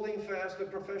with holding fast the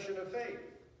profession of faith.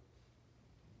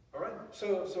 All right?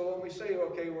 So when we say,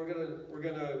 okay, we're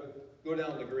gonna go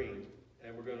down the green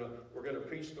and we're gonna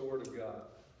preach the Word of God.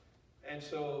 And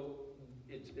so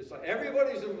it's like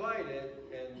everybody's invited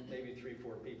and maybe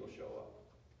 3-4 people show up.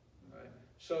 All right?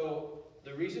 So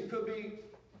the reason could be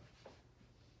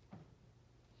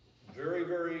very,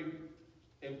 very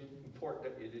important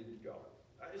that you didn't go.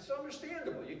 It's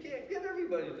understandable. You can't get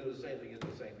everybody to do the same thing at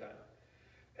the same time.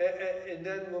 And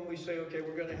then when we say, okay,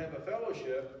 we're going to have a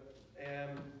fellowship,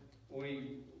 and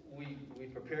we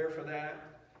prepare for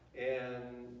that,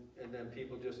 and then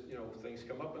people just, you know, things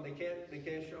come up and they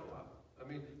can't show up. I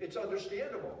mean, it's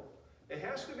understandable. It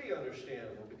has to be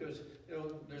understandable because, you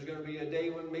know, there's going to be a day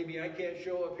when maybe I can't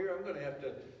show up here. I'm going to have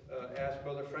to ask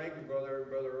Brother Frank and Brother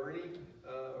Ernie,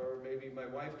 or maybe my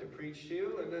wife to preach to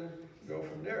you, and then go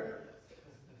from there.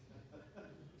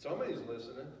 Somebody's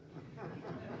listening.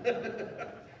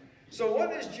 So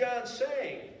what is John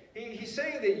saying? He's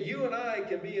saying that you and I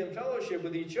can be in fellowship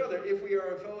with each other if we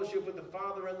are in fellowship with the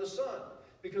Father and the Son,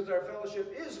 because our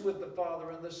fellowship is with the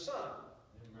Father and the Son.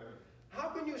 Amen. How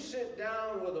can you sit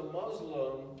down with a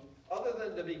Muslim other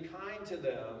than to be kind to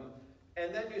them,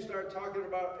 and then you start talking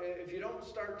about, if you don't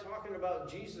start talking about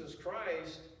Jesus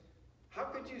Christ, how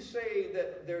could you say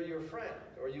that they're your friend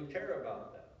or you care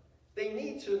about them? They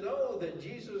need to know that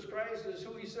Jesus Christ is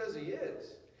who he says he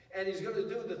is. And he's going to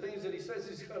do the things that he says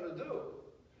he's going to do.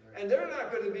 And they're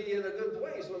not going to be in a good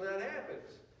place when that happens.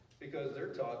 Because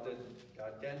they're taught that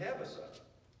God can't have a son.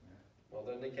 Well,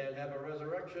 then they can't have a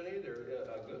resurrection either,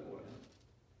 a good one.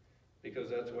 Because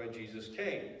that's why Jesus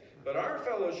came. But our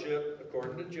fellowship,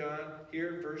 according to John,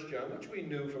 here in 1 John, which we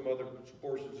knew from other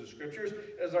portions of Scriptures,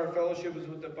 as our fellowship is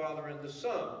with the Father and the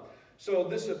Son. So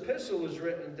this epistle is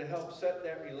written to help set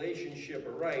that relationship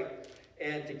right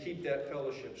and to keep that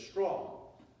fellowship strong.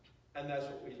 And that's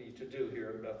what we need to do here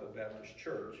at Bethel Baptist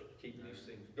Church. Keep these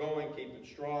things going, keep it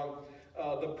strong.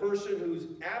 The person who's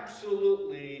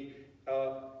absolutely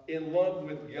in love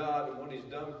with God and what he's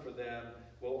done for them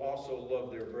will also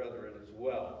love their brethren as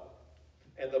well.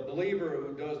 And the believer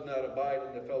who does not abide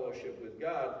in the fellowship with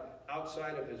God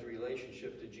outside of his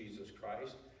relationship to Jesus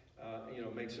Christ, you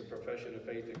know, makes a profession of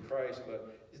faith in Christ,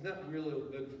 but is not really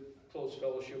a good close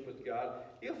fellowship with God,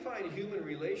 he'll find human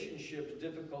relationships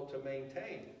difficult to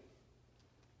maintain.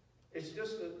 It's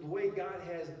just the way God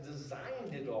has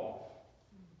designed it all.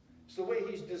 It's the way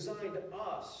he's designed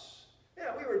us.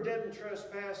 Yeah, we were dead in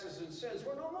trespasses and sins.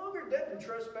 We're no longer dead in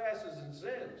trespasses and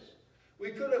sins.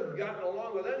 We could have gotten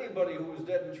along with anybody who was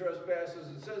dead in trespasses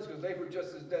and sins because they were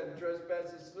just as dead in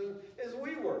trespasses and sins as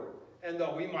we were. And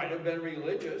though we might have been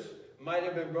religious, might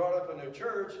have been brought up in a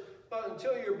church, but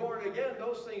until you're born again,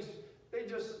 those things, they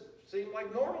just seem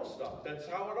like normal stuff. That's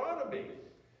how it ought to be.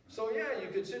 So yeah, you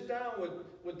could sit down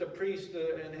with the priest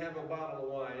and have a bottle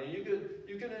of wine, and you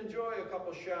could enjoy a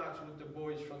couple shots with the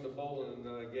boys from the bowling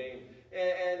game,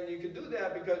 and you could do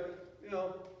that because, you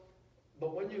know,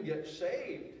 but when you get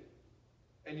saved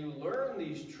and you learn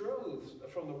these truths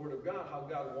from the Word of God, how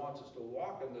God wants us to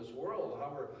walk in this world,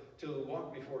 how we're to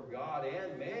walk before God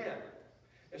and man.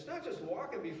 It's not just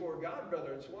walking before God,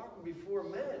 brother, it's walking before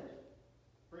men.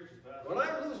 When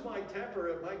I lose my temper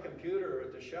at my computer or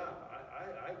at the shop,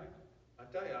 I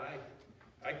tell you,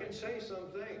 I can say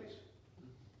some things.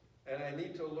 And I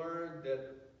need to learn that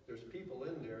there's people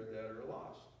in there that are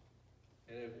lost.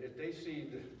 And if they see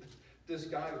this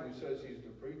guy who says he's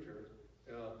the preacher,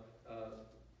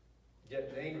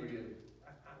 getting angry, and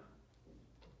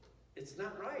it's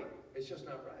not right. It's just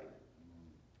not right.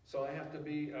 So I have to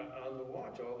be on the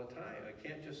watch all the time. I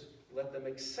can't just let them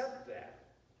accept that,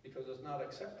 because it's not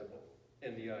acceptable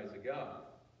in the eyes of God.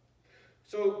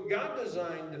 So God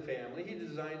designed the family. He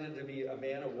designed it to be a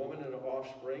man, a woman, and an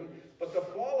offspring. But the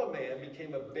fall of man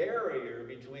became a barrier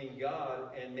between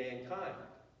God and mankind.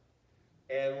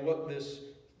 And what this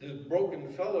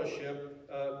broken fellowship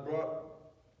brought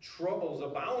troubles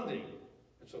abounding.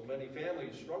 And so many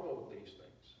families struggle with these things.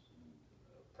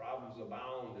 Problems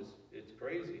abound. It's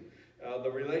crazy.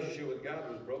 The relationship with God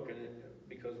was broken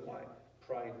because why?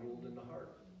 Pride ruled in the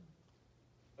heart.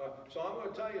 So I'm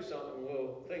going to tell you something, a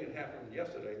little thing that happened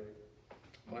yesterday.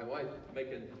 My wife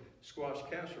making squash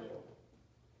casserole.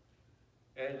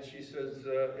 And she says,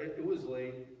 it was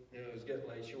late, it was getting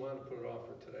late, she wanted to put it off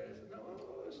for today. I said, no,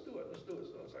 let's do it.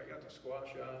 So I got the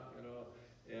squash out,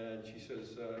 and she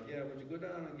says, yeah, would you go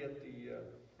down and get the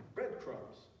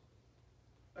breadcrumbs?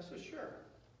 I said, sure.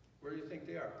 Where do you think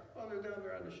they are? Oh, they're down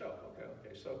there on the shelf.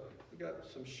 Okay. So we got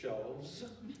some shelves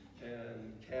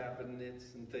and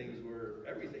cabinets and things where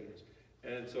everything is.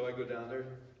 And so I go down there,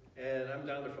 and I'm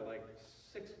down there for like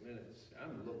 6 minutes.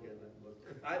 I'm looking.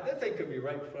 That thing could be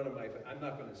right in front of my face. I'm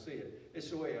not going to see it. It's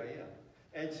the way I am.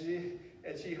 And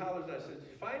she hollers, and I said,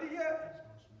 did you find it yet?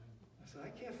 I said, I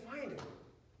can't find it.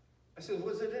 I said,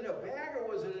 was it in a bag or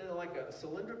was it in like a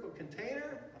cylindrical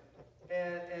container?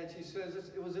 And she says,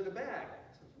 it was in a bag.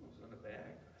 I said, it was in a bag?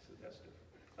 I said, that's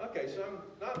different. Okay, so I'm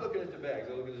not looking at the bags.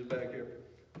 I look at this bag here.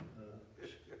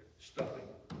 Stuffing.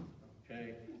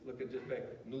 Okay, look at this bag.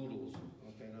 Noodles.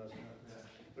 Okay, no, it's not that.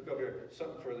 Look over here.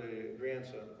 Something for the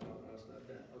grandson. No, it's not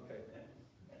that. Okay.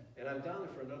 And I'm down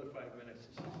there for another 5 minutes.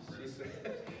 She said,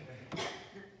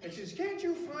 and she says, can't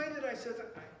you find it? I said,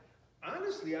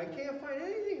 honestly, I can't find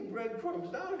anything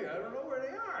breadcrumbs down here. I don't know where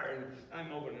they are. And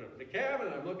I'm opening up the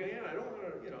cabinet. I'm looking in. I don't want to,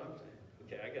 I'm saying,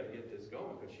 okay, I got to get this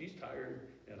going because she's tired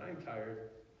and I'm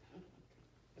tired.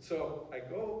 And so I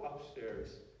go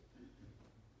upstairs.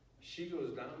 She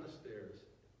goes down the stairs.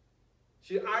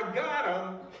 I got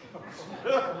him.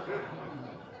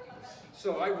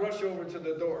 So I rush over to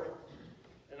the door.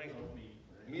 And I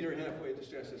meet her halfway at the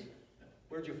stairs. I says,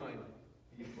 where'd you find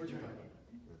him? Where'd you find him?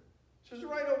 She says,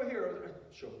 right over here.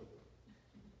 Show me.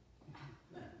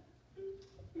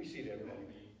 Let me see that bag.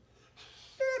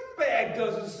 That bag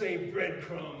doesn't say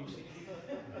breadcrumbs.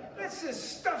 That says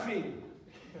stuffing.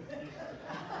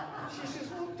 She says,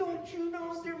 well, don't you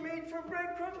know they're made from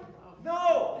breadcrumbs?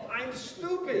 No, I'm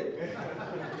stupid.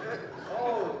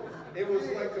 Oh, it was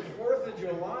like the 4th of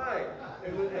July,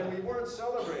 and we weren't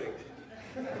celebrating.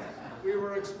 We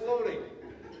were exploding.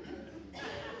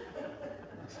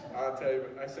 I'll tell you,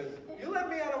 I said, you let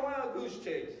me on a wild goose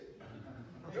chase.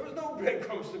 There was no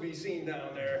breadcrumbs to be seen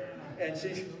down there. And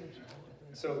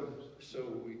so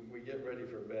we get ready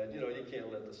for bed. You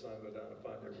can't let the sun go down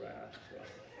upon your wrath.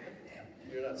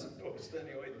 So you're not supposed to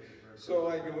anyway. So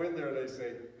I go in there and I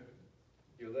say,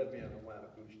 you led me on a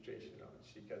wild goose chase, and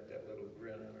she got that little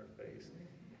grin on her face.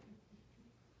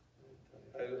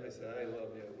 I said, I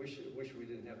love you. I wish we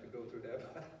didn't have to go through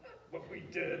that, but we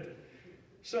did.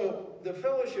 So the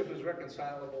fellowship is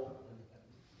reconcilable,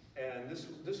 and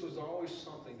this was always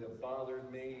something that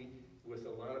bothered me with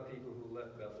a lot of people who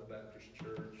left Bethel Baptist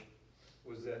Church,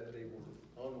 was that they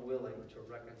were unwilling to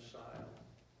reconcile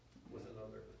with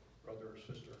another brother or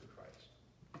sister in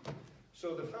Christ.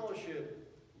 So the fellowship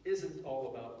isn't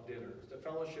all about dinners. The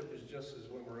fellowship is just as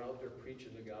when we're out there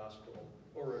preaching the gospel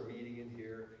or a meeting in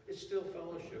here. It's still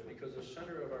fellowship, because the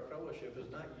center of our fellowship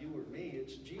is not you or me,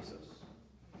 it's Jesus.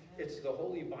 It's the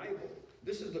Holy Bible.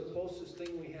 This is the closest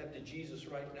thing we have to Jesus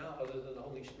right now, other than the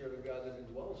Holy Spirit of God that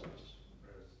indwells us.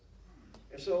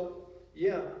 And so,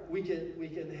 yeah, we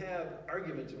can have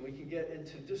arguments and we can get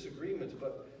into disagreements,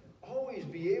 but always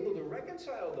be able to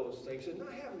reconcile those things and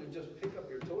not having to just pick up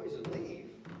your toys and leave.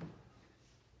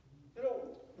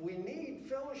 We need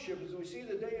fellowship as we see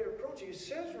the day approaching. It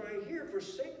says right here,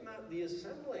 forsake not the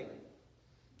assembling.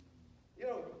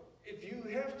 If you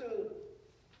have to,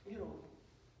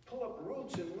 pull up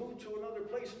roots and move to another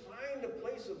place, find a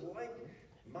place of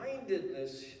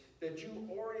like-mindedness that you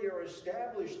already are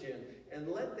established in, and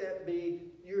let that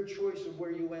be your choice of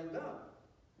where you end up.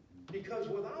 Because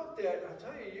without that, I'll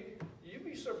tell you, you'd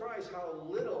be surprised how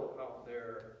little out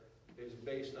there is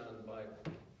based on the Bible.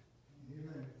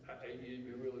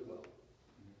 You really will.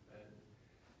 And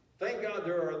thank God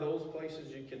there are those places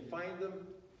you can find them.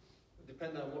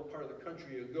 Depending on what part of the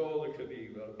country you go, there could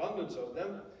be an abundance of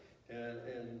them.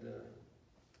 And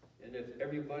if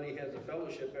everybody has a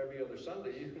fellowship every other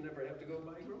Sunday, you can never have to go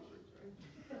buy groceries,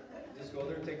 right? Just go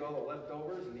there and take all the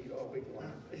leftovers and eat all week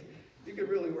long. You could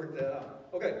really work that out.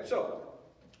 Okay, so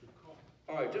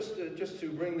All right, just to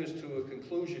bring this to a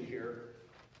conclusion here,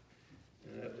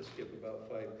 and I have to skip about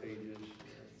 5 pages.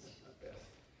 Not bad.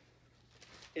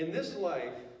 In this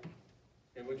life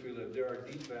in which we live, there are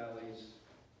deep valleys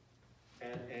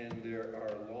and there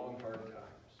are long, hard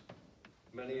times.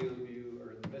 Many of you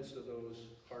are in the midst of those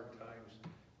hard times.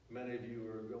 Many of you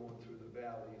are going through the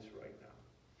valleys right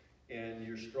now, and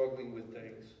you're struggling with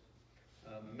things.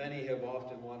 Many have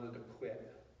often wanted to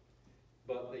quit,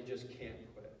 but they just can't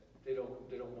quit. They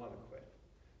don't want to quit.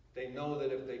 They know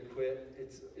that if they quit,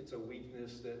 it's a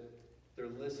weakness, that they're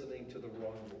listening to the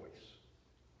wrong voice.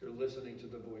 They're listening to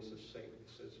the voice of Satan that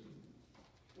says,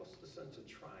 what's the sense of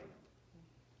trying?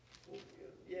 Well,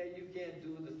 yeah, you can't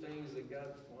do the things that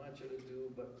God wants you to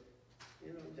do, but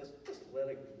just let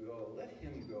it go. Let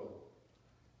him go.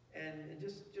 And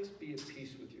just be at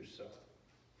peace with yourself.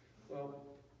 Well,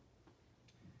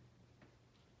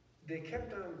 they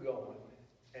kept on going,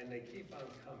 and they keep on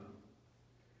coming,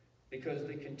 because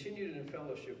they continued in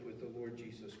fellowship with the Lord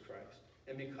Jesus Christ.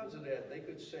 And because of that, they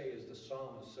could say, as the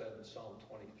psalmist said in Psalm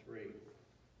 23,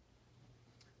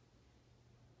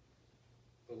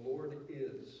 the Lord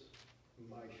is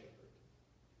my shepherd.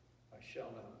 I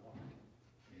shall not want.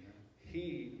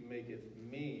 He maketh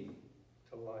me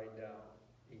to lie down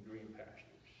in green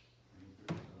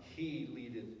pastures. He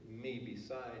leadeth me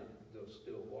beside those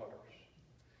still waters.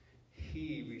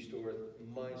 He restoreth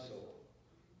my soul.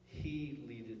 He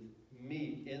leadeth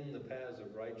me in the paths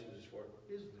of righteousness for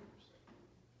his name's sake.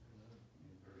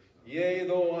 Yea,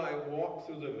 though I walk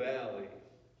through the valley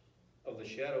of the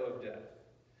shadow of death,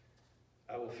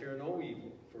 I will fear no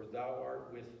evil, for thou art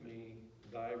with me,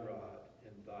 thy rod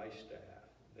and thy staff,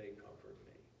 they comfort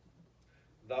me.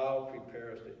 Thou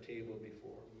preparest a table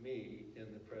before me in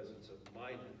the presence of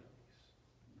mine enemies.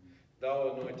 Thou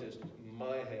anointest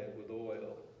my head with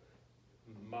oil,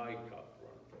 my cup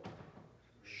runneth over.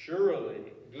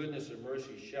 Surely goodness and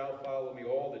mercy shall follow me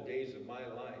all the days of my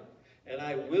life, and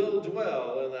I will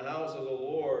dwell in the house of the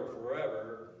Lord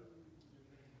forever.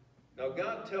 Now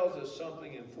God tells us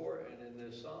something important in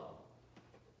this psalm.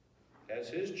 As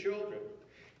his children,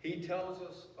 he tells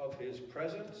us of his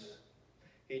presence.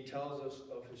 He tells us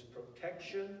of his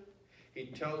protection. He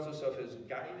tells us of his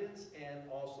guidance and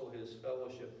also his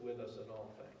fellowship with us in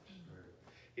all things.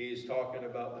 He's talking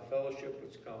about the fellowship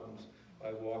which comes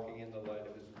by walking in the light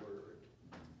of his word.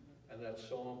 And that's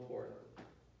so important,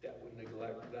 that we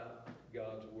neglect not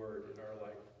God's word in our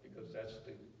life, because that's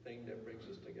the thing that brings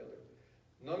us together.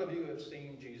 None of you have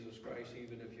seen Jesus Christ,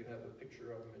 even if you have a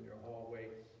picture of him in your hallway,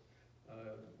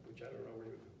 which I don't know where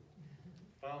you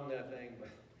found that thing, but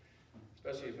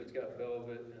especially if it's got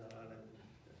velvet on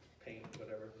it, paint,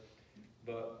 whatever.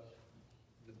 But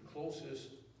the closest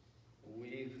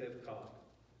we have come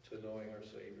to knowing our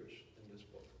Savior's in this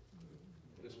book.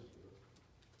 This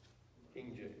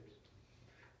King James.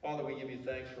 Father, we give you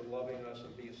thanks for loving us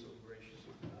and being so gracious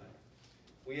and kind.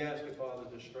 We ask you, Father,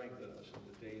 to strengthen us in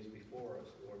the days before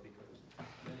us, Lord, because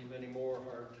many, many more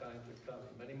hard times are coming,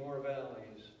 many more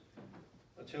valleys,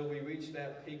 until we reach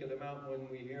that peak of the mountain when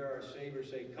we hear our Savior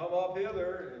say, come up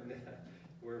hither, and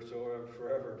we're so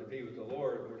forever to be with the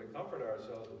Lord. We're to comfort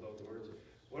ourselves with those words.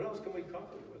 What else can we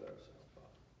comfort with ourselves,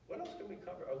 Father? What else can we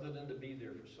comfort other than to be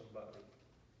there for somebody?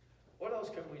 What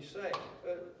else can we say?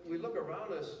 We look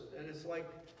around us, and it's like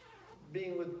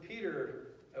being with Peter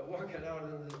walking out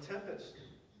in the tempest,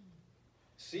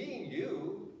 seeing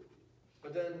you,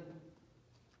 but then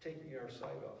taking our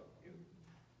sight off of you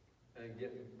and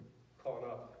getting caught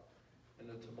up in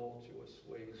the tumultuous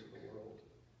ways of the world.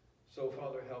 So,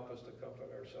 Father, help us to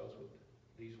comfort ourselves with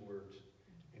these words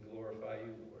and glorify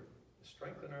you, Lord.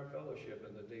 Strengthen our fellowship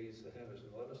in the days ahead of us,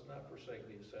 and let us not forsake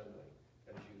the assembly,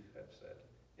 as you have said.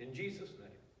 In Jesus'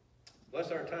 name. Bless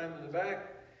our time in the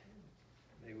back.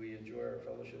 May we enjoy our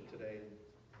fellowship today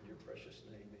in your precious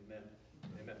name. Amen.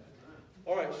 Amen.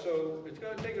 All right, so it's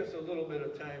going to take us a little bit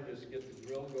of time just to get the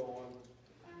grill going.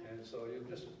 And so you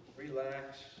just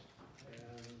relax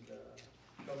and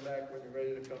come back when you're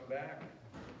ready to come back.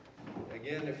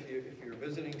 Again, if you're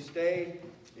visiting, stay.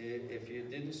 If you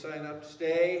didn't sign up,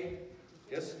 stay.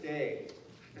 Just stay.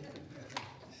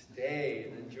 Stay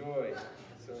and enjoy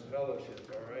some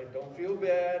fellowship, all right? Don't feel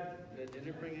bad that you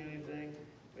didn't bring anything.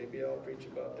 Maybe I'll preach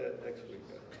about that next week.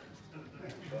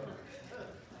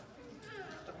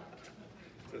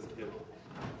 Just kidding.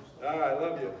 All right,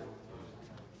 love you.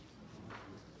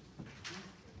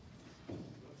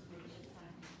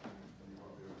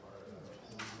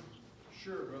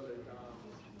 Sure, brother.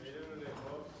 How you doing today,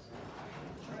 folks?